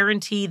a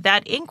guarantee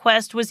that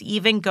inquest was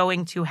even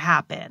going to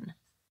happen.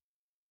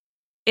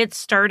 It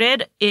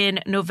started in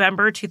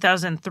November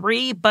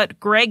 2003, but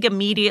Greg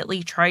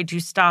immediately tried to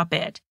stop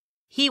it.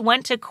 He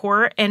went to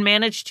court and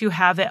managed to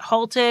have it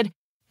halted,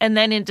 and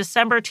then in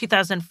December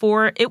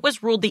 2004, it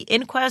was ruled the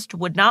inquest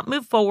would not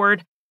move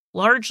forward,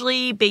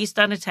 largely based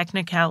on a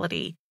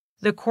technicality.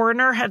 The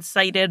coroner had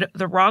cited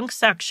the wrong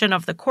section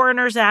of the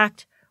Coroner's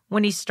Act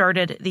when he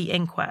started the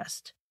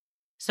inquest.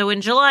 So in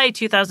July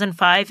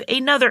 2005,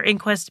 another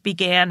inquest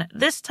began,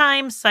 this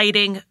time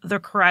citing the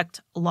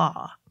correct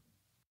law.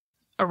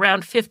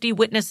 Around 50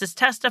 witnesses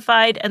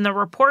testified, and the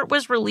report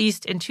was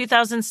released in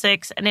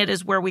 2006, and it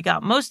is where we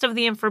got most of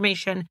the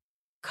information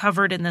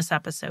covered in this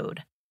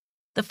episode.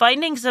 The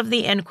findings of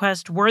the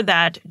inquest were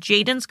that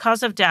Jaidyn's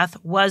cause of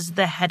death was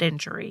the head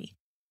injury.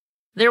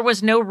 There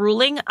was no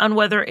ruling on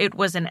whether it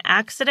was an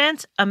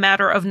accident, a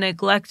matter of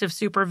neglect of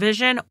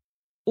supervision,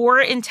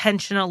 or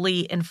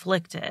intentionally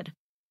inflicted.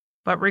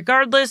 But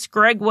regardless,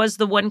 Greg was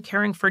the one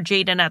caring for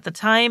Jaidyn at the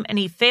time, and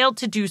he failed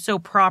to do so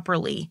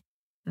properly.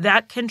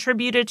 That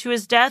contributed to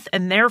his death,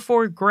 and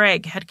therefore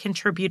Greg had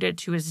contributed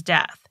to his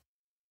death.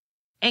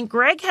 And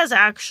Greg has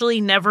actually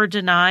never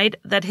denied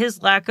that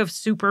his lack of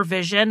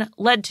supervision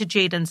led to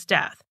Jaidyn's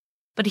death.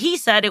 But he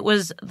said it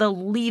was the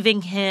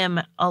leaving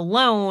him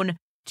alone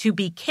to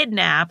be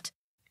kidnapped,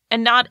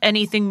 and not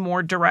anything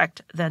more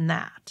direct than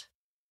that.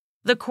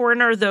 The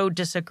coroner, though,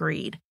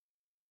 disagreed.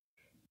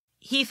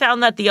 He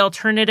found that the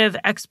alternative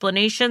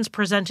explanations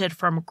presented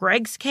from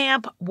Greg's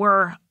camp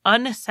were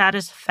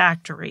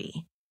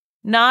unsatisfactory.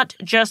 Not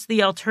just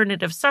the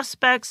alternative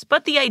suspects,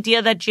 but the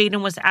idea that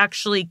Jaidyn was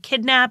actually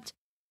kidnapped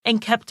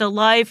and kept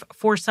alive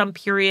for some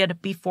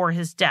period before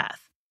his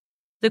death.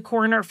 The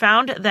coroner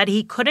found that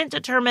he couldn't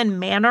determine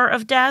manner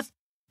of death,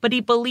 but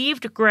he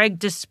believed Greg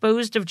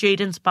disposed of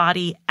Jaidyn's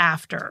body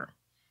after.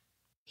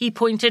 He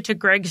pointed to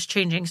Greg's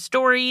changing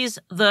stories,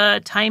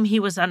 the time he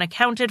was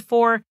unaccounted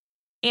for,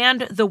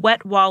 and the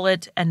wet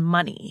wallet and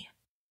money.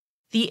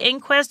 The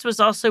inquest was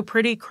also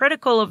pretty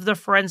critical of the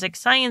forensic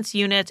science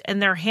unit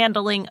and their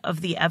handling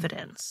of the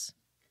evidence.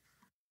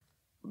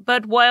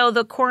 But while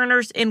the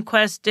coroner's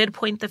inquest did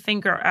point the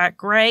finger at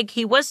Greg,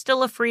 he was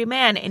still a free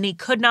man and he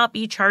could not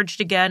be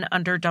charged again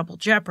under double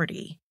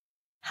jeopardy.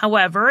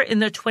 However, in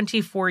the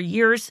 24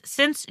 years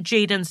since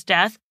Jaidyn's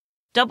death,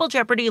 double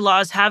jeopardy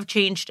laws have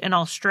changed in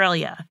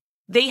Australia.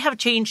 They have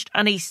changed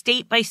on a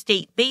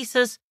state-by-state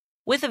basis,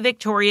 with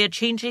Victoria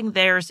changing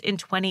theirs in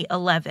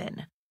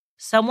 2011.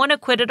 Someone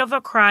acquitted of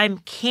a crime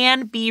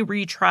can be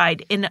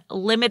retried in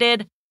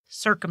limited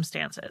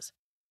circumstances.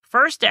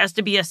 First, it has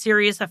to be a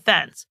serious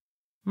offense.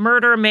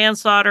 Murder,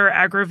 manslaughter,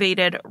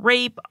 aggravated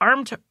rape,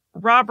 armed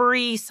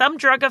robbery, some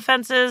drug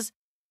offenses,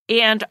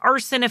 and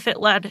arson if it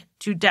led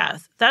to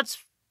death.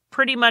 That's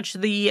pretty much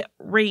the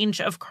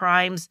range of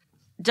crimes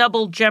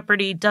double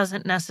jeopardy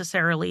doesn't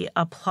necessarily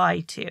apply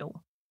to.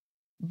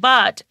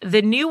 But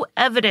the new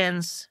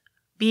evidence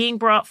being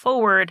brought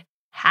forward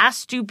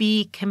has to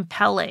be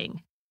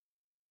compelling.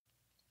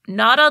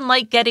 Not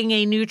unlike getting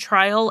a new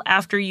trial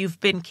after you've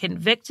been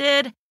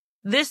convicted,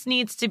 this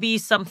needs to be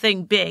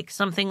something big,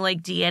 something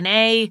like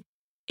DNA,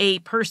 a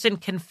person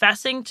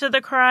confessing to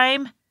the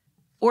crime,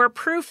 or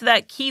proof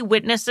that key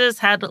witnesses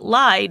had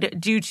lied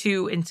due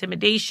to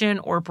intimidation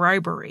or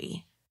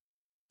bribery.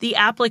 The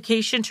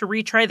application to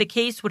retry the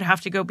case would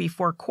have to go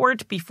before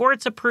court before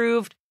it's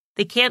approved.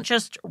 They can't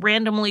just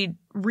randomly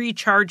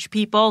recharge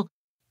people.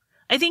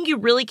 I think you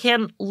really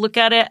can look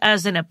at it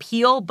as an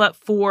appeal, but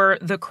for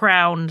the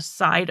Crown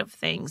side of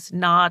things,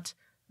 not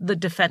the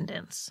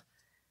defendants.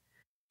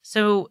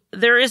 So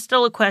there is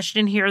still a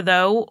question here,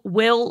 though.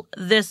 Will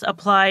this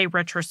apply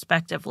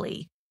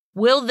retrospectively?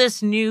 Will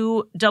this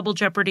new double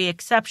jeopardy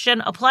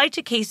exception apply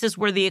to cases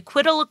where the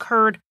acquittal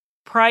occurred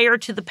prior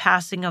to the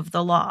passing of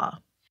the law?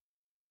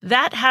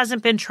 That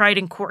hasn't been tried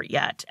in court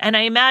yet, and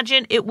I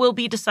imagine it will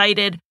be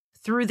decided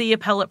through the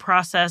appellate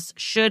process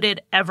should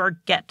it ever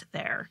get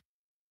there.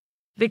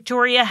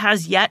 Victoria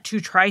has yet to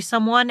try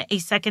someone a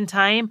second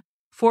time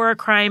for a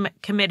crime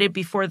committed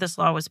before this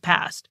law was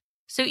passed.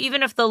 So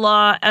even if the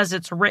law as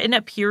it's written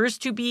appears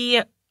to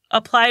be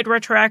applied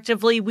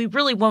retroactively, we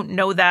really won't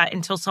know that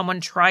until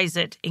someone tries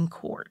it in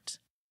court.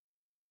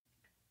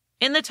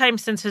 In the time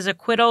since his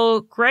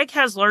acquittal, Greg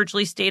has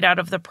largely stayed out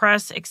of the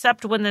press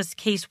except when this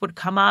case would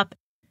come up,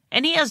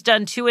 and he has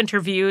done 2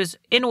 interviews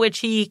in which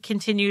he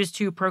continues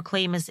to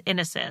proclaim his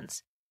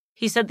innocence.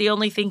 He said the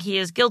only thing he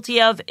is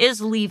guilty of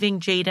is leaving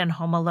Jaidyn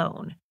home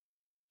alone.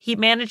 He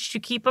managed to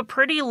keep a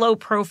pretty low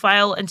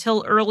profile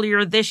until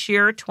earlier this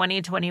year,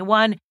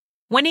 2021,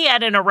 when he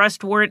had an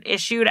arrest warrant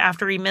issued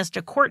after he missed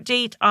a court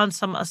date on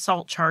some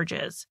assault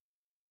charges.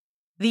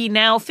 The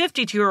now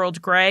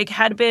 52-year-old Greg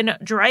had been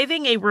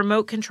driving a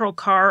remote control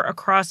car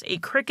across a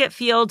cricket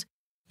field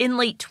in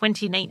late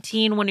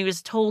 2019 when he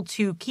was told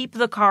to keep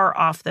the car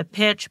off the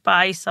pitch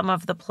by some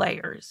of the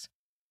players.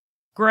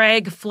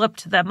 Greg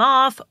flipped them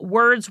off,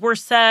 words were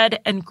said,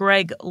 and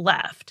Greg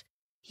left.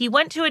 He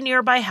went to a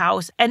nearby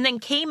house and then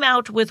came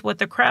out with what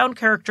the Crown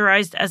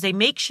characterized as a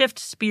makeshift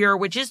spear,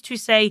 which is to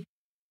say,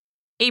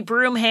 a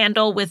broom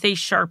handle with a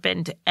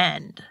sharpened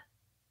end.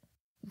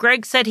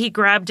 Greg said he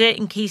grabbed it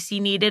in case he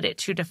needed it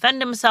to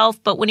defend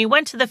himself, but when he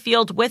went to the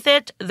field with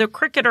it, the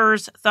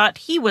cricketers thought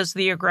he was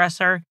the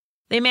aggressor.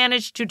 They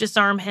managed to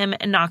disarm him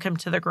and knock him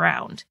to the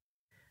ground.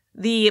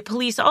 The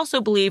police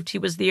also believed he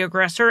was the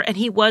aggressor, and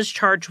he was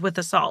charged with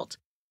assault.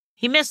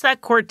 He missed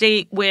that court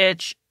date,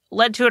 which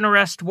led to an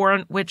arrest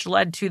warrant, which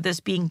led to this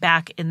being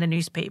back in the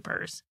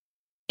newspapers.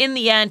 In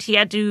the end, he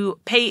had to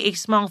pay a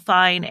small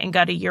fine and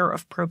got a year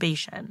of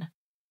probation.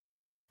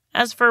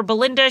 As for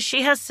Belinda,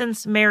 she has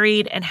since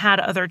married and had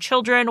other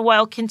children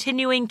while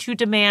continuing to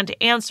demand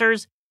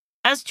answers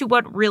as to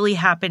what really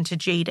happened to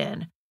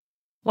Jaidyn.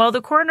 While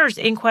the coroner's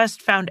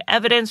inquest found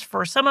evidence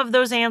for some of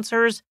those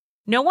answers,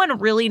 no one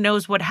really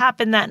knows what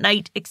happened that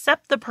night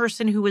except the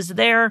person who was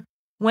there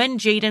when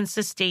Jaidyn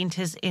sustained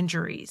his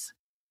injuries.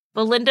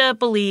 Belinda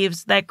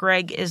believes that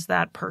Greg is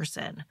that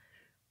person.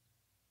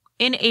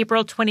 In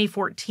April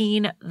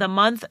 2014, the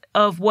month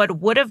of what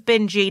would have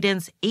been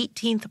Jaidyn's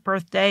 18th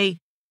birthday,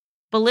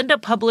 Belinda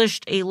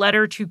published a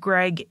letter to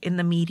Greg in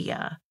the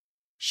media.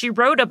 She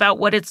wrote about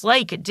what it's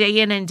like day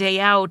in and day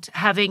out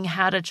having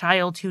had a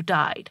child who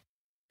died.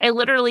 I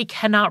literally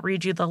cannot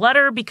read you the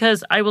letter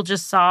because I will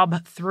just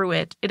sob through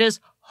it. It is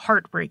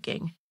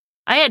heartbreaking.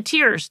 I had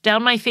tears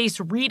down my face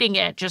reading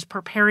it, just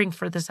preparing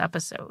for this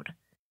episode.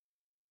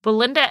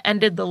 Belinda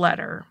ended the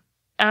letter,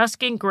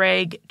 asking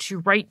Greg to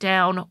write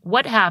down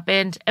what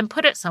happened and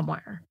put it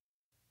somewhere.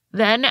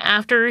 Then,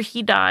 after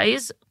he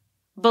dies,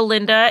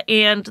 Belinda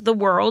and the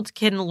world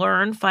can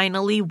learn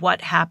finally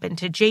what happened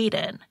to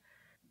Jaidyn.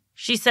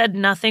 She said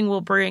nothing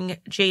will bring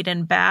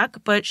Jaidyn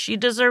back, but she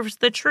deserves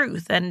the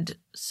truth, and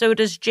so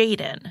does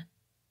Jaidyn.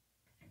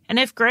 And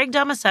if Greg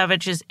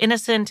Domasavich is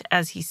innocent,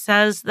 as he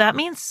says, that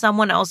means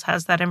someone else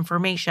has that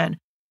information.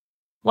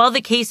 While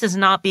the case is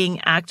not being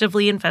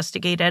actively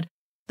investigated,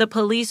 the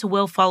police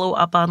will follow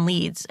up on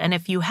leads, and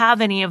if you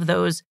have any of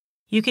those,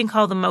 you can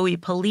call the Maui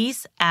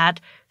Police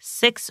at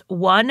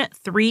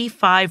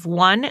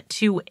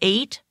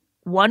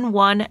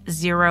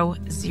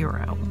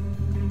 61351281100.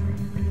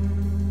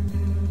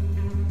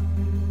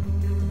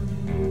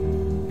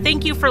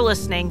 Thank you for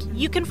listening.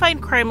 You can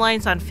find Crime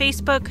Lines on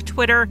Facebook,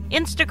 Twitter,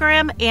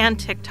 Instagram, and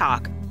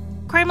TikTok.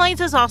 Crime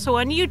Lines is also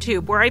on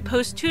YouTube, where I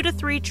post 2 to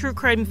 3 true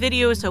crime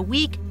videos a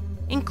week,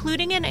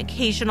 including an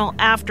occasional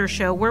after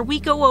show where we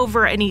go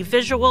over any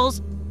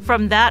visuals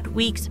from that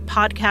week's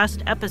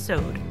podcast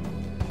episode.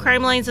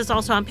 Crime Lines is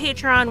also on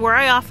Patreon, where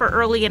I offer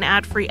early and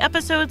ad-free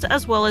episodes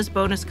as well as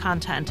bonus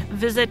content.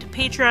 Visit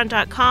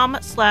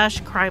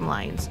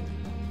patreon.com/crimelines.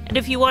 And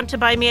if you want to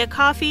buy me a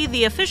coffee,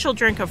 the official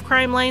drink of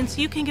Crime Lines,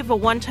 you can give a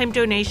one-time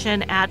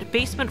donation at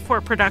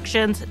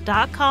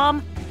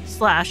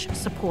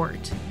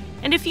basementfortproductions.com/support.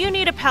 And if you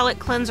need a palate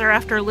cleanser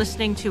after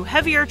listening to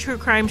heavier true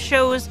crime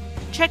shows,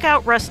 check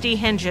out Rusty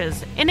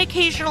Hinges, an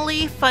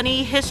occasionally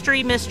funny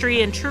history,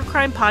 mystery, and true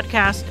crime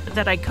podcast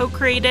that I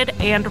co-created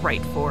and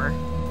write for.